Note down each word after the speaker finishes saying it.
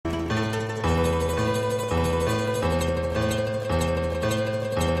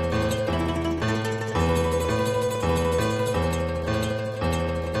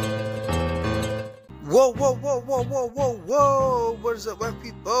Whoa. What is up, my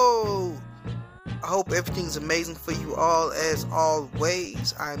people? I hope everything's amazing for you all as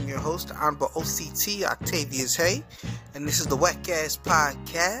always. I'm your host, the Honorable OCT, OctaviusHaye, and this is the WACCast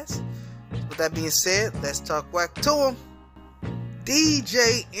podcast. With that being said, let's talk whack to him.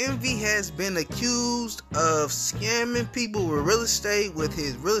 DJ Envy has been accused of scamming people with real estate with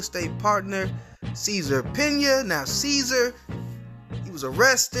his real estate partner, Cesar Pina. Now, Cesar, he was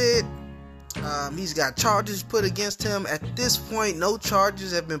arrested. He's got charges put against him. At this point, no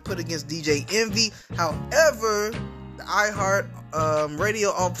charges have been put against DJ Envy. However, the iHeart radio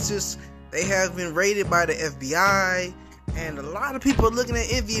offices, they have been raided by the FBI, and a lot of people are looking at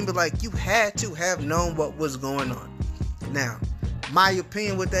Envy and be like, you had to have known what was going on. Now, my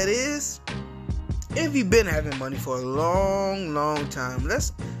opinion what that is, Envy been having money for a long time.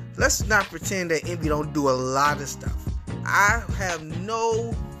 Let's not pretend that Envy don't do a lot of stuff. I have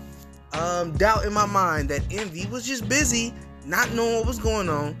no doubt in my mind that Envy was just busy, not knowing what was going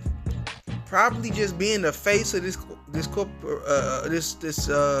on, probably just being the face of this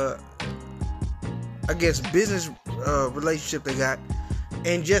I guess business relationship they got,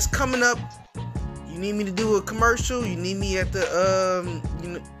 and just coming up. You need me to do a commercial? You need me at the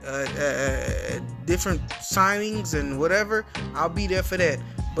different signings and whatever? I'll be there for that.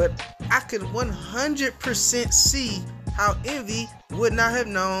 But I could 100% see how Envy would not have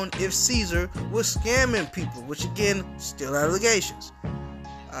known if Cesar was scamming people, which again, still allegations.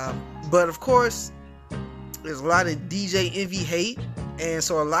 But of course, there's a lot of DJ Envy hate, and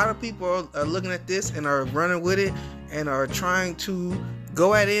so a lot of people are looking at this and are running with it and are trying to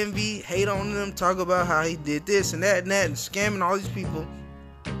go at Envy, hate on them, talk about how he did this and that and scamming all these people.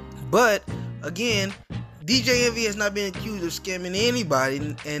 But again, DJ Envy has not been accused of scamming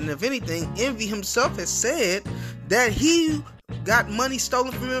anybody, and if anything, Envy himself has said that he got money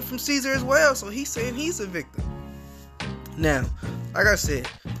stolen from him from Cesar as well, so he's saying he's a victim. Now, like I said,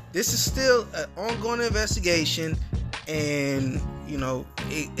 this is still an ongoing investigation, and you know,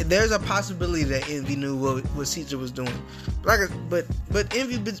 there's a possibility that Envy knew what Cesar was doing. But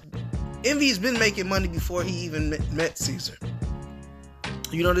Envy's been making money before he even met Cesar.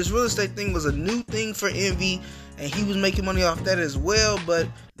 You know, this real estate thing was a new thing for Envy, and he was making money off that as well, but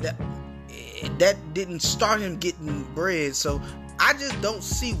that didn't start him getting bread. So I just don't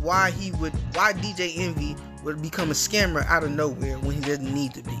see why DJ Envy would become a scammer out of nowhere when he doesn't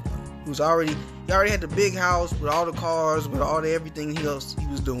need to be. He already had the big house with all the cars, with all the everything else he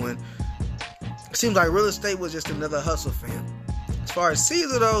was doing. It seems like real estate was just another hustle for him. As far as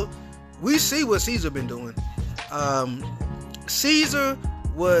Cesar though, we see what Cesar been doing. Cesar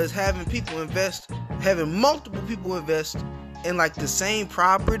was having multiple people invest in like the same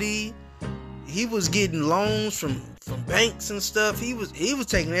property. He was getting loans from banks and stuff. He was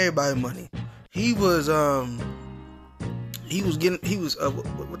taking everybody's money. He was what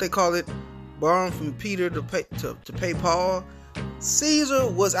they call it, borrowing from Peter to pay Paul.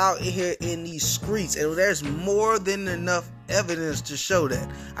 Cesar was out here in these streets, and there's more than enough evidence to show that.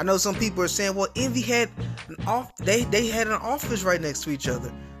 I know some people are saying, well, Envy had they had an office right next to each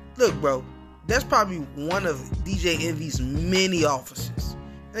other. Look, bro, that's probably one of DJ Envy's many offices.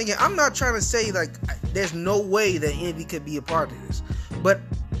 And again, I'm not trying to say like there's no way that Envy could be a part of this, but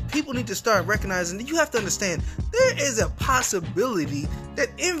people need to start recognizing that you have to understand there is a possibility that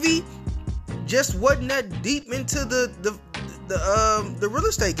Envy just wasn't that deep into the real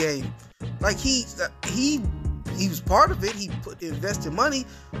estate game. Like he was part of it. He invested money,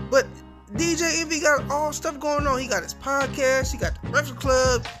 but DJ Envy got all stuff going on. He got his podcast. He got the Breakfast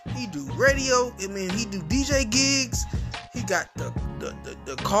Club. He do radio. I mean, he do DJ gigs. He got the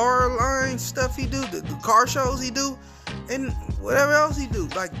car line stuff he do, the car shows he do, and whatever else he do.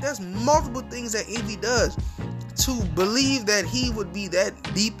 Like, there's multiple things that Envy does. To believe that he would be that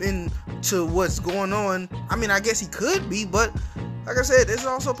deep into what's going on, I mean, I guess he could be, but like I said, there's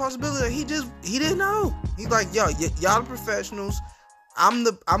also a possibility that he didn't know. He's like, y'all the professionals. I'm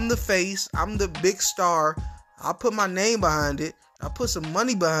the face. I'm the big star. I'll put my name behind it. I'll put some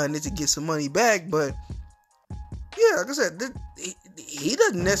money behind it to get some money back, but yeah, like I said, he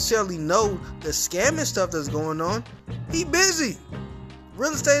doesn't necessarily know the scamming stuff that's going on. He busy.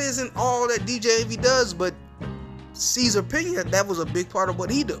 Real estate isn't all that DJ Envy does, but Cesar Pina, that was a big part of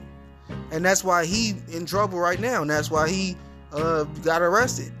what he do, and that's why he in trouble right now, and that's why he got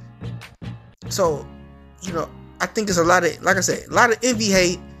arrested. So, you know, I think it's a lot of, like I said, a lot of Envy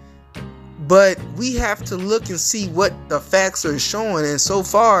hate, but we have to look and see what the facts are showing, and so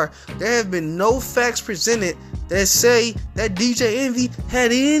far there have been no facts presented that say that DJ Envy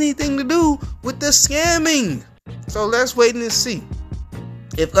had anything to do with the scamming. So let's wait and see.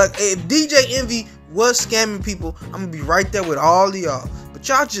 If DJ Envy was scamming people, I'm gonna be right there with all of y'all. But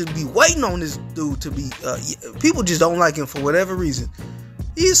y'all just be waiting on this dude to be. People just don't like him for whatever reason.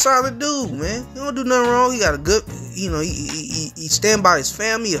 He's a solid dude, man. He don't do nothing wrong. He got a good, he stand by his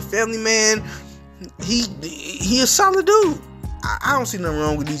family, a family man. He a solid dude. I don't see nothing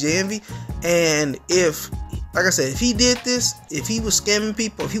wrong with DJ Envy. And like I said, if he did this, if he was scamming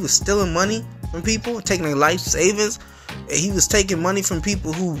people, if he was stealing money from people, taking their life savings, and he was taking money from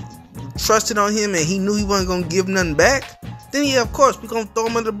people who trusted on him and he knew he wasn't going to give nothing back, then yeah, of course, we're going to throw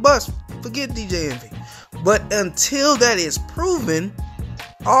him under the bus. Forget DJ Envy. But until that is proven,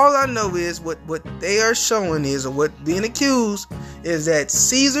 all I know is what they are showing is, or what being accused is, that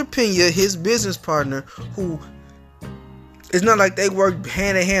Cesar Pina, his business partner, who, it's not like they work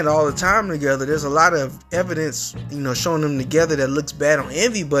hand in hand all the time together. There's a lot of evidence, showing them together that looks bad on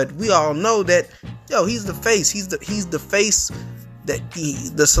Envy, but we all know that, he's the face. He's the face, that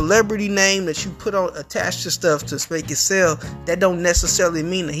the celebrity name that you put on attached to stuff to make it sell. That don't necessarily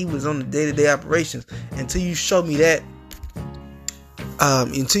mean that he was on the day-to-day operations. Until you show me that.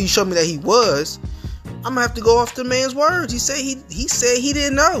 Until you show me that he was, I'm gonna have to go off the man's words. He said he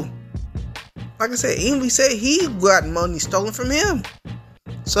didn't know. Like I said, Envy said he got money stolen from him.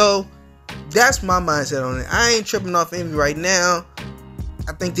 So that's my mindset on it. I ain't tripping off Envy right now.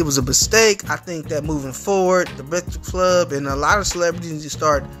 I think it was a mistake. I think that moving forward, the Breakfast Club and a lot of celebrities need to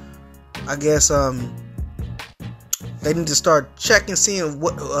start, I guess, they need to start checking, seeing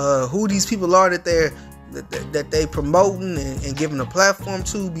who these people are that they promoting and giving a platform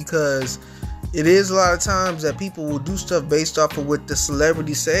to, because it is a lot of times that people will do stuff based off of what the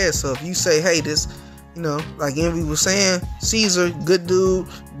celebrity says. So if you say, hey, this, like Envy was saying, Cesar, good dude,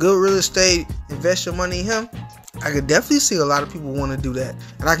 good real estate, invest your money in him, I could definitely see a lot of people want to do that.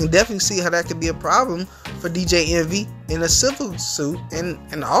 And I can definitely see how that could be a problem for DJ Envy in a civil suit.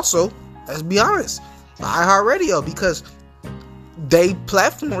 And also, let's be honest, iHeartRadio, because they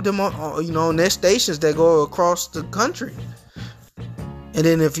platform them on their stations that go across the country. And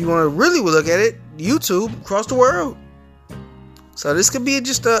then if you want to really look at it, YouTube across the world. So this could be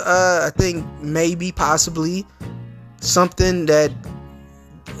just I think maybe possibly something that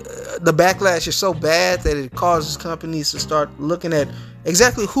the backlash is so bad that it causes companies to start looking at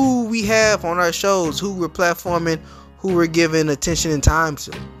exactly who we have on our shows, who we're platforming, who we're giving attention and time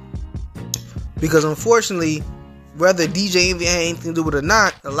to. Because unfortunately, whether DJ Envy had anything to do with it or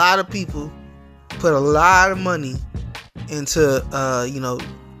not, a lot of people put a lot of money into,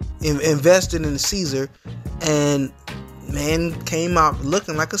 investing in Cesar, and man came out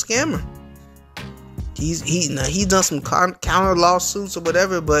looking like a scammer. He's done some counter lawsuits or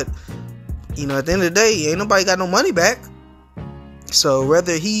whatever, but at the end of the day, ain't nobody got no money back. So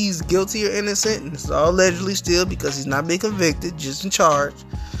whether he's guilty or innocent, and it's all allegedly still because he's not been convicted, just in charge.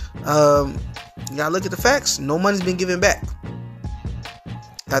 You gotta look at the facts. No money's been given back.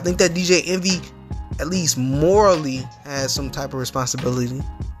 I think that DJ Envy, at least morally, has some type of responsibility.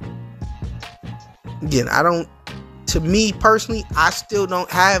 Again, to me personally, I still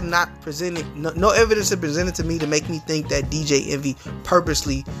have not presented, no evidence has presented to me to make me think that DJ Envy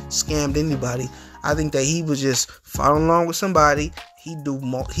purposely scammed anybody. I think that he was just following along with somebody. He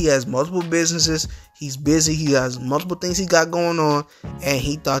has multiple businesses. He's busy. He has multiple things he got going on, and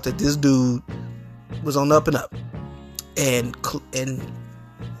he thought that this dude was on the up and up, and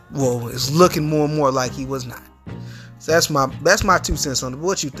it's looking more and more like he was not. So that's my 2 cents on it.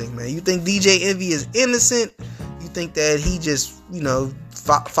 What you think, man? You think DJ Envy is innocent? You think that he just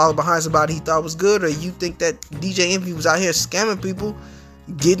followed behind somebody he thought was good, or you think that DJ Envy was out here scamming people,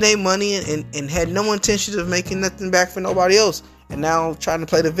 getting their money and had no intention of making nothing back for nobody else, and now trying to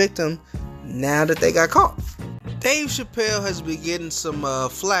play the victim now that they got caught? Dave Chappelle has been getting some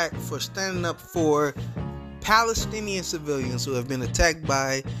flack for standing up for Palestinian civilians who have been attacked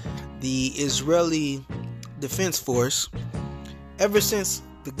by the Israeli Defense Force ever since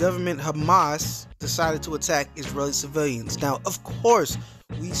the government Hamas decided to attack Israeli civilians. Now, of course,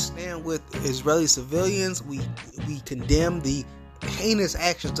 we stand with Israeli civilians. We condemn the heinous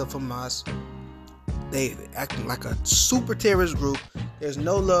actions of Hamas. They acting like a super terrorist group. There's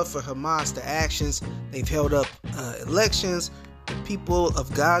no love for Hamas, the actions. They've held up elections. The people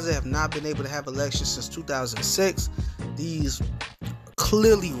of Gaza have not been able to have elections since 2006. These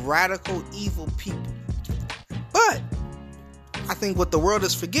clearly radical, evil people. But I think what the world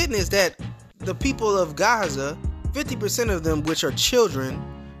is forgetting is that the people of Gaza, 50% of them, which are children,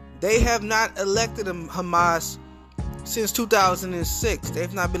 they have not elected Hamas since 2006.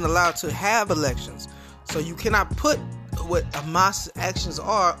 They've not been allowed to have elections. So you cannot put what Hamas actions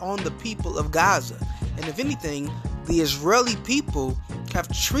are on the people of Gaza. And if anything, the Israeli people have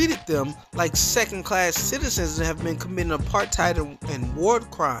treated them like second-class citizens and have been committing apartheid and war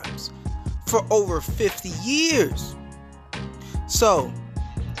crimes for over 50 years. So,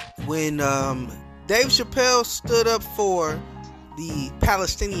 when Dave Chappelle stood up for the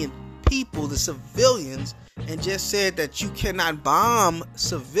Palestinian people, the civilians, and just said that you cannot bomb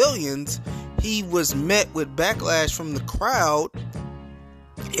civilians, he was met with backlash from the crowd,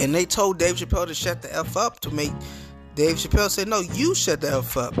 and they told Dave Chappelle to shut the F up. To make Dave Chappelle say, no, you shut the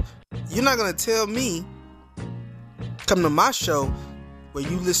F up. You're not gonna tell me, come to my show where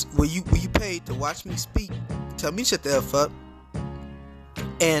you listen, where you paid to watch me speak, tell me shut the F up.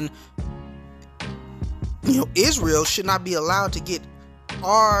 And Israel should not be allowed to get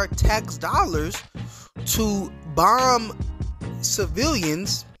our tax dollars to bomb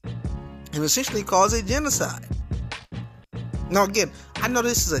civilians and essentially cause a genocide. Now, again, I know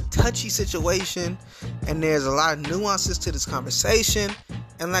this is a touchy situation and there's a lot of nuances to this conversation.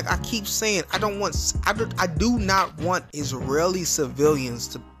 And like I keep saying, I do not want Israeli civilians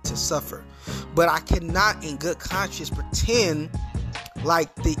to suffer. But I cannot in good conscience pretend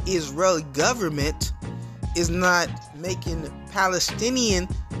like the Israeli government is not making Palestinian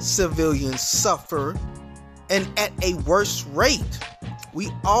civilians suffer, and at a worse rate.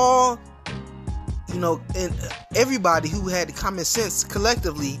 We all, and everybody who had common sense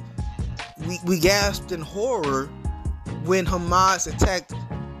collectively, we gasped in horror when Hamas attacked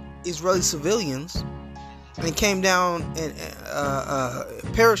Israeli civilians and came down and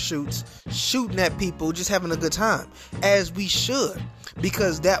parachutes shooting at people, just having a good time, as we should,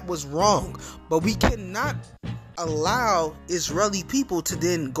 because that was wrong. But we cannot allow Israeli people to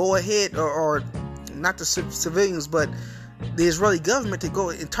then go ahead, or not the civilians, but the Israeli government to go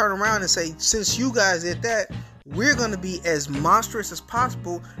and turn around and say, since you guys did that, we're going to be as monstrous as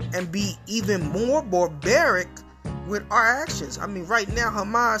possible and be even more barbaric with our actions. I mean, right now,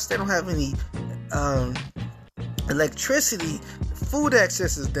 Hamas, they don't have any electricity. Food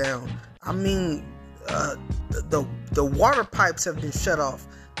access is down. I mean, the water pipes have been shut off.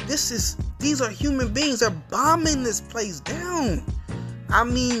 These are human beings. They're bombing this place down. I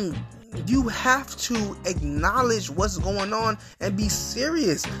mean, you have to acknowledge what's going on and be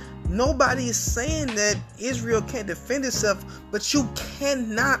serious. Nobody is saying that Israel can't defend itself, but you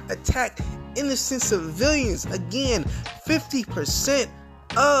cannot attack innocent civilians. Again, 50%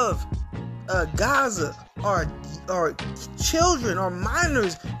 of Gaza are children or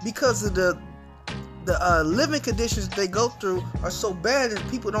minors, because of the living conditions they go through are so bad that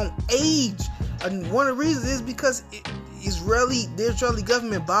people don't age. And one of the reasons is because the Israeli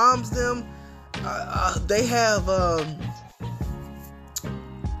government bombs them. They have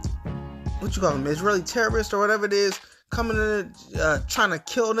what you call them, Israeli terrorists or whatever it is, coming in, trying to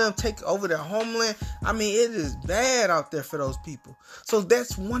kill them, take over their homeland. I mean, it is bad out there for those people. So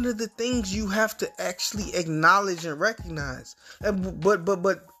that's one of the things you have to actually acknowledge and recognize.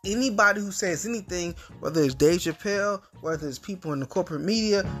 But anybody who says anything, whether it's Dave Chappelle, whether it's people in the corporate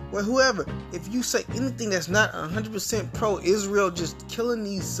media, or whoever, if you say anything that's not 100% pro-Israel, just killing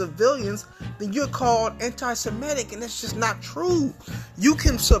these civilians, then you're called anti-Semitic, and that's just not true. You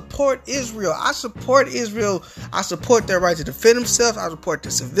can support Israel. I support Israel. I support their right to defend themselves. I support the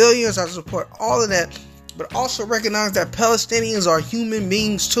civilians. I support all of that. But also recognize that Palestinians are human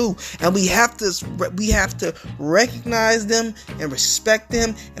beings too, and we have to recognize them and respect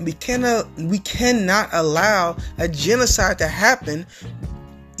them, and we cannot allow a genocide to happen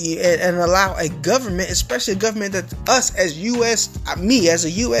and allow a government, especially a government that us as me as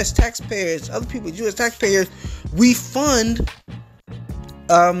a U.S. taxpayer, other people as U.S. taxpayers, we fund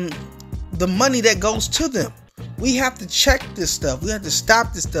the money that goes to them. We have to check this stuff. We have to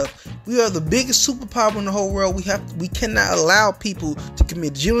stop this stuff. We are the biggest superpower in the whole world. We cannot allow people to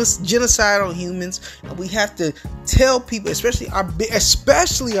commit genocide on humans, and we have to tell people, especially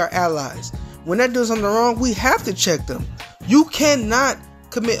our allies, when they're doing something wrong, we have to check them. You cannot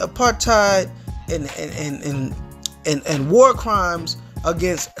commit apartheid and war crimes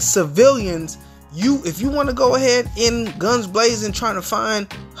against civilians. If you want to go ahead in guns blazing trying to find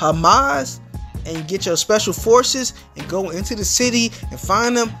Hamas and get your special forces and go into the city and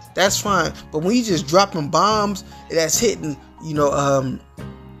find them, that's fine. But when you just dropping bombs that's hitting,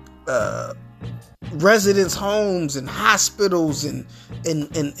 residents' homes and hospitals and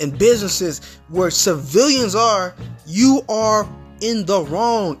businesses where civilians are, you are in the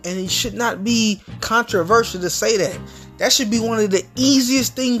wrong, and it should not be controversial to say that. That should be one of the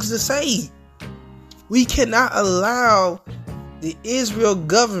easiest things to say. We cannot allow the Israel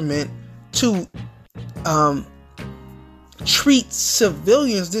government to treat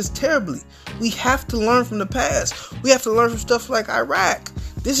civilians this terribly. We have to learn from the past. We have to learn from stuff like Iraq.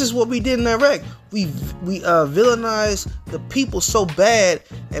 This is what we did in Iraq. We villainize the people so bad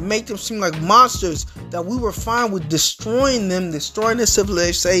and make them seem like monsters that we were fine with destroying them, destroying their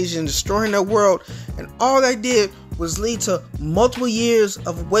civilization, destroying their world. And all that did was lead to multiple years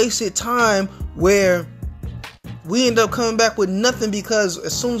of wasted time where we end up coming back with nothing, because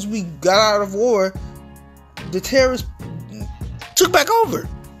as soon as we got out of war, the terrorists took back over.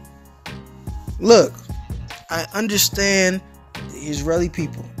 Look, I understand the Israeli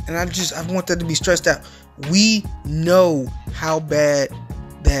people, and I want that to be stressed out. We know how bad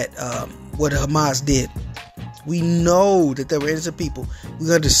that what Hamas did. We know that there were innocent people.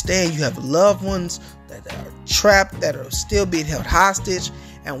 We understand you have loved ones that are trapped, that are still being held hostage,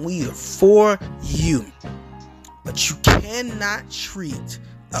 and we are for you. But you cannot treat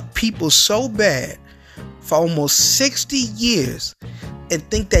a people so bad for almost 60 years and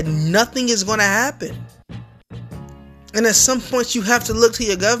think that nothing is going to happen. And at some point you have to look to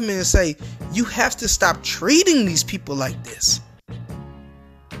your government and say, you have to stop treating these people like this,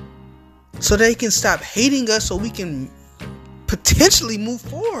 so they can stop hating us, so we can potentially move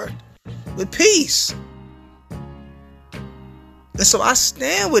forward with peace. And so I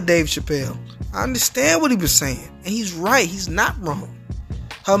stand with Dave Chappelle. I understand what he was saying, and he's right. He's not wrong.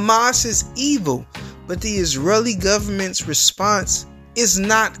 Hamas is evil, but the Israeli government's response is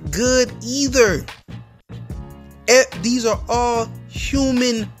not good either. These are all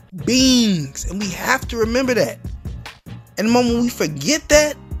human beings, and we have to remember that. And the moment we forget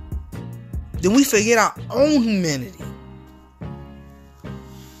that, then we forget our own humanity.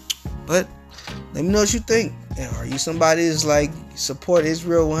 But let me know what you think. Are you somebody that's like support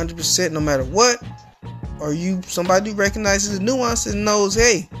Israel 100% no matter what? Or are you somebody who recognizes the nuance and knows,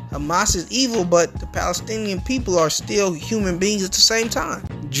 hey, Hamas is evil, but the Palestinian people are still human beings at the same time?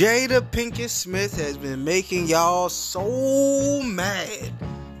 Jada Pinkett Smith has been making y'all so mad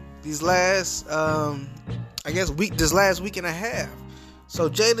these last, this last week and a half. So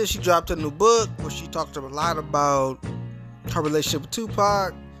Jada, she dropped a new book where she talked a lot about her relationship with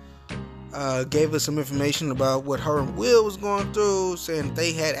Tupac. Gave us some information about what her and Will was going through, saying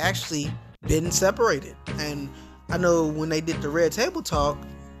they had actually been separated. And I know when they did the Red Table Talk,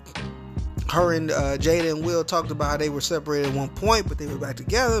 her and Jada and Will talked about how they were separated at one point, but they were back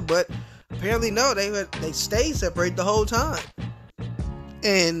together. But apparently, no, they stayed separated the whole time.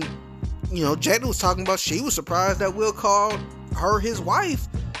 And Jada was talking about she was surprised that Will called her his wife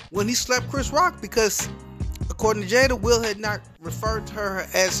when he slept Chris Rock, because according to Jada, Will had not referred to her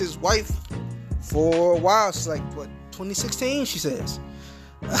as his wife for a while. It's like, 2016, she says.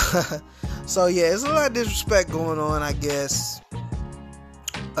 So yeah, there's a lot of disrespect going on, I guess.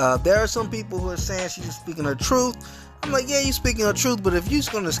 There are some people who are saying she's speaking her truth. I'm like, yeah, you're speaking her truth, but if you're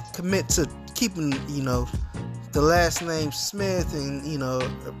just going to commit to keeping, the last name Smith and,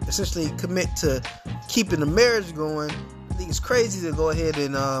 essentially commit to keeping the marriage going, I think it's crazy to go ahead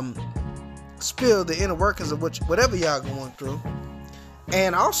and spill the inner workings of whatever y'all going through.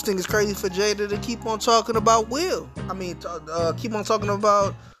 And I also think it's crazy for Jada to keep on talking about Will. Keep on talking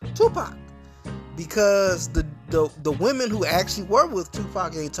about Tupac, because the women who actually were with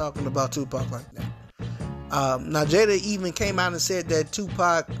Tupac ain't talking about Tupac like that. Now Jada even came out and said that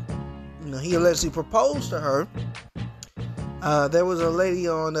Tupac, he allegedly proposed to her. There was a lady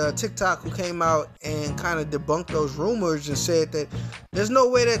on TikTok who came out and kind of debunked those rumors and said that there's no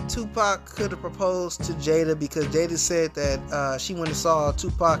way that Tupac could have proposed to Jada, because Jada said that she went and saw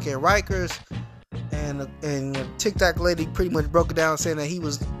Tupac at Rikers, and the TikTok lady pretty much broke it down, saying that he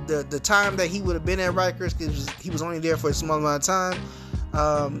was the time that he would have been at Rikers, because he was only there for a small amount of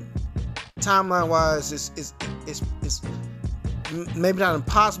time. Timeline wise, it's maybe not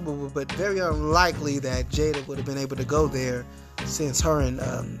impossible, but very unlikely that Jada would have been able to go there, since her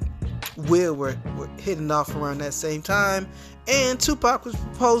and Will were hitting off around that same time, and Tupac was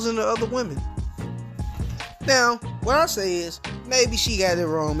proposing to other women. Now, what I say is, maybe she got it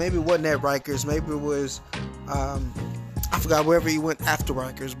wrong. Maybe it wasn't at Rikers. Maybe it was, I forgot, wherever he went after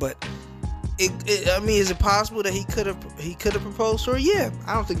Rikers. But is it possible that he could have proposed to her? Yeah,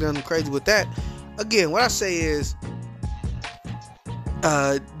 I don't think there's nothing crazy with that. Again, what I say is,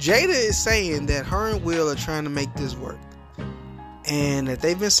 Jada is saying that her and Will are trying to make this work, and that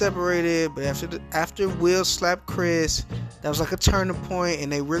they've been separated, but after Will slapped Chris, that was like a turning point,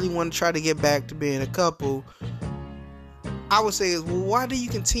 and they really want to try to get back to being a couple. I would say is, well, why do you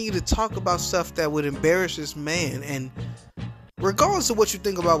continue to talk about stuff that would embarrass this man? And regardless of what you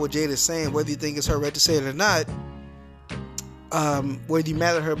think about what Jada is saying, whether you think it's her right to say it or not, whether you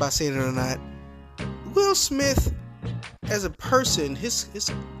mad at her by saying it or not, Will Smith as a person, he's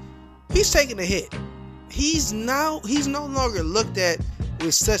taking a hit. He's no longer looked at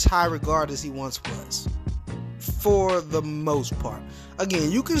with such high regard as he once was, for the most part.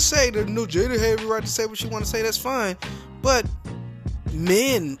 Again, you can say that Jada had every right to say what she want to say. That's fine, but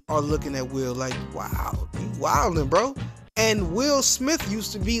men are looking at Will like, wow, you wildin', bro. And Will Smith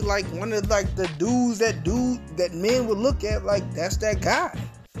used to be like one of like the dudes that men would look at like, that's that guy.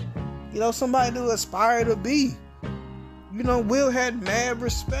 Somebody to aspire to be. Will had mad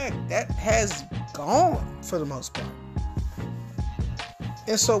respect. That has gone for the most part.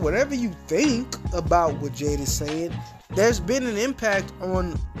 And so whatever you think about what Jada's saying, there's been an impact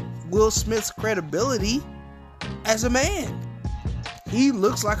on Will Smith's credibility as a man. He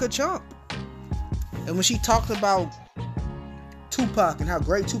looks like a chump. And when she talked about Tupac and how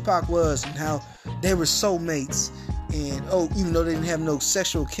great Tupac was and how they were soulmates, and even though they didn't have no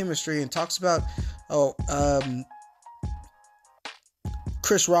sexual chemistry, and talks about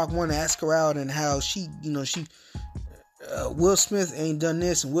Chris Rock wanted to ask her out and how she Will Smith ain't done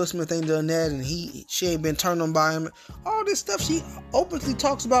this and Will Smith ain't done that, and she ain't been turned on by him. All this stuff she openly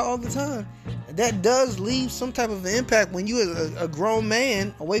talks about all the time. That does leave some type of an impact when you as a grown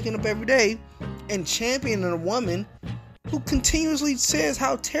man are waking up every day and championing a woman who continuously says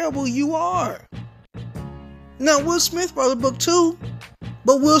how terrible you are. Now, Will Smith wrote a book too,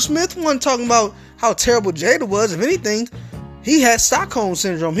 but Will Smith wasn't talking about how terrible Jada was. If anything, he had Stockholm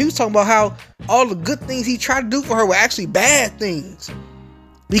Syndrome. He was talking about how all the good things he tried to do for her were actually bad things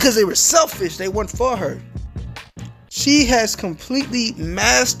because they were selfish. They weren't for her. She has completely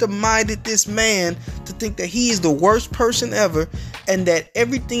masterminded this man to think that he is the worst person ever, and that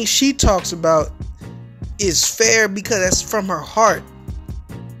everything she talks about is fair because that's from her heart.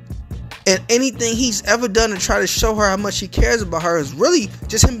 And anything he's ever done to try to show her how much he cares about her is really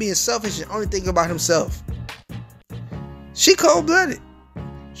just him being selfish and only thinking about himself. She cold-blooded.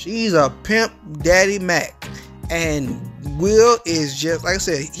 She's a pimp daddy Mac. And Will is just, like I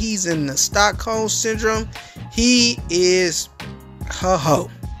said, he's in the Stockholm Syndrome. He is her hoe.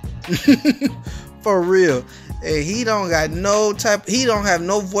 For real. And he don't have no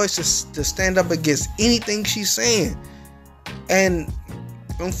voice to stand up against anything she's saying. And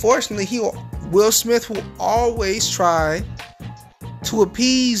unfortunately, Will Smith will always try to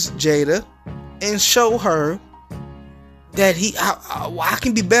appease Jada and show her that I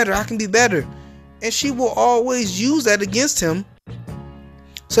can be better. And she will always use that against him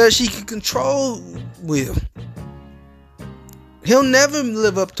so that she can control Will.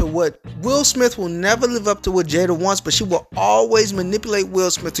 Will Smith will never live up to what Jada wants, but she will always manipulate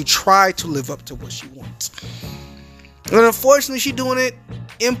Will Smith to try to live up to what she wants. And unfortunately, she's doing it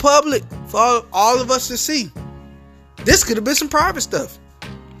in public for all of us to see. This could have been some private stuff.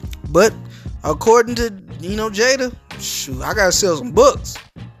 But according to, Jada, shoot, I gotta sell some books.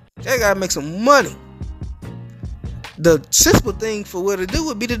 Jada gotta make some money. The sensible thing for Will to do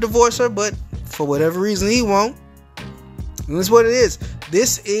would be to divorce her, but for whatever reason he won't. And that's what it is.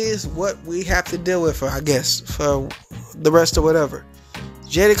 This is what we have to deal with, I guess, for the rest of whatever.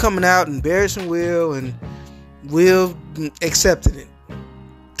 Jada coming out and embarrassing Will, and Will accepted it.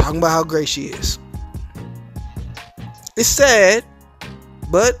 Talking about how great she is. It's sad,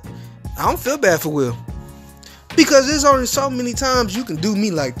 but I don't feel bad for Will. Because there's only so many times you can do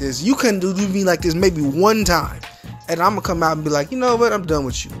me like this. You can do me like this maybe one time, and I'm going to come out and be like, you know what, I'm done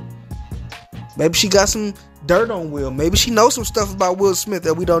with you. Maybe she got some dirt on Will. Maybe she knows some stuff about Will Smith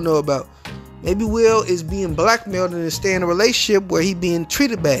that we don't know about. Maybe Will is being blackmailed and stay in a relationship where he being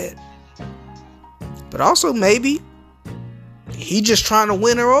treated bad. But also maybe he just trying to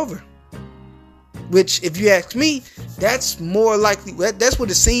win her over. Which, if you ask me, that's more likely. That's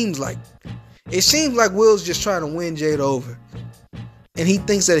what it seems like. It seems like Will's just trying to win Jada over. And he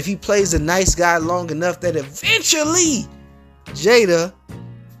thinks that if he plays the nice guy long enough, that eventually Jada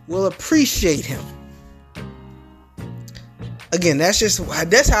will appreciate him. Again,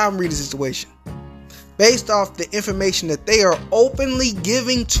 that's how I'm reading the situation. Based off the information that they are openly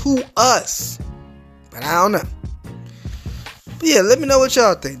giving to us. But I don't know. But yeah, let me know what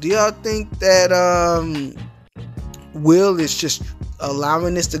y'all think. Do y'all think that Will is just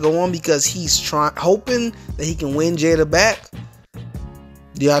allowing this to go on because he's hoping that he can win Jada back?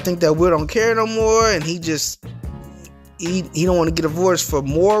 Do y'all think that Will don't care no more and he don't want to get divorced for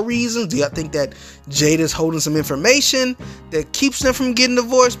more reasons? Do y'all think that Jada's holding some information that keeps them from getting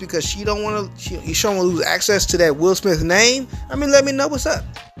divorced because she don't want to lose access to that Will Smith name? I mean, let me know what's up.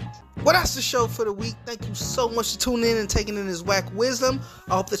 Well, that's the show for the week. Thank you so much for tuning in and taking in this whack wisdom.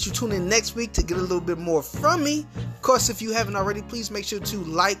 I hope that you tune in next week to get a little bit more from me. Of course, if you haven't already, please make sure to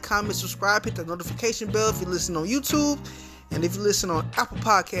like, comment, subscribe, hit the notification bell if you listen on YouTube. And if you listen on Apple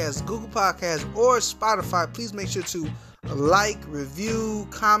Podcasts, Google Podcasts, or Spotify, please make sure to like, review,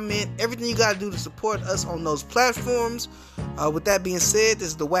 comment, everything you got to do to support us on those platforms. With that being said, this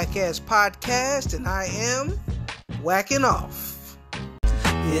is the WACCast podcast, and I am whacking off.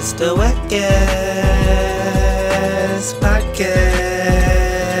 It's the WACCast podcast,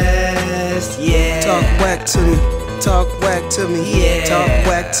 yeah. Talk whack to me, talk whack to me, yeah. Talk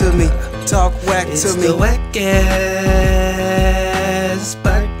whack to me, talk whack it's to me. It's the WACCast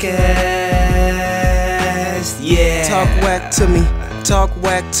podcast, yeah. Talk whack to me, talk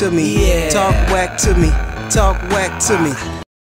whack to me, yeah. Talk whack to me, talk whack to me.